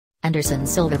Anderson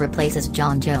Silva replaces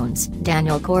John Jones.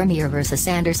 Daniel Cormier vs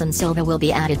Anderson Silva will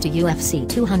be added to UFC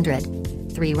 200.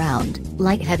 3-round,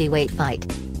 light heavyweight fight.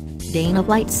 Dana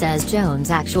White says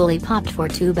Jones actually popped for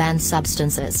 2 banned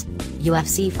substances.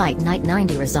 UFC Fight Night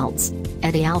 90 results.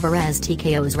 Eddie Alvarez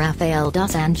TKOs Rafael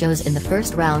dos Anjos in the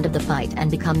first round of the fight and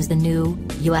becomes the new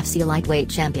UFC lightweight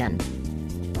champion.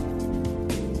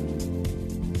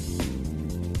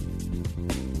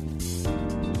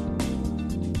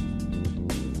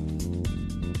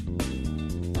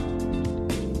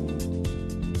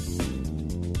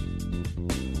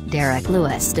 Derek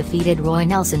Lewis defeated Roy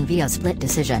Nelson via split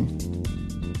decision.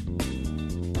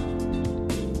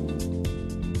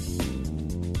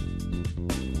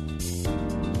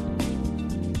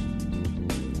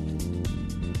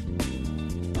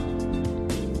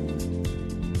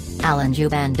 Alan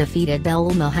Jouban defeated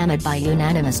Belal Muhammad by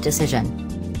unanimous decision.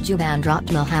 Jouban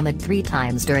dropped Muhammad 3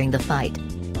 times during the fight.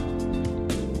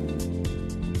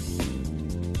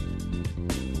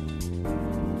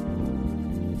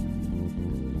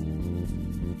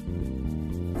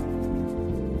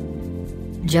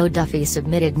 Joe Duffy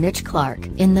submitted Mitch Clark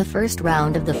in the first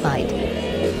round of the fight.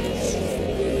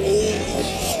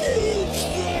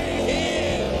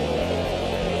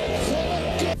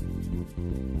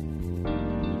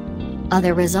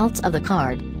 Other results of the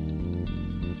card.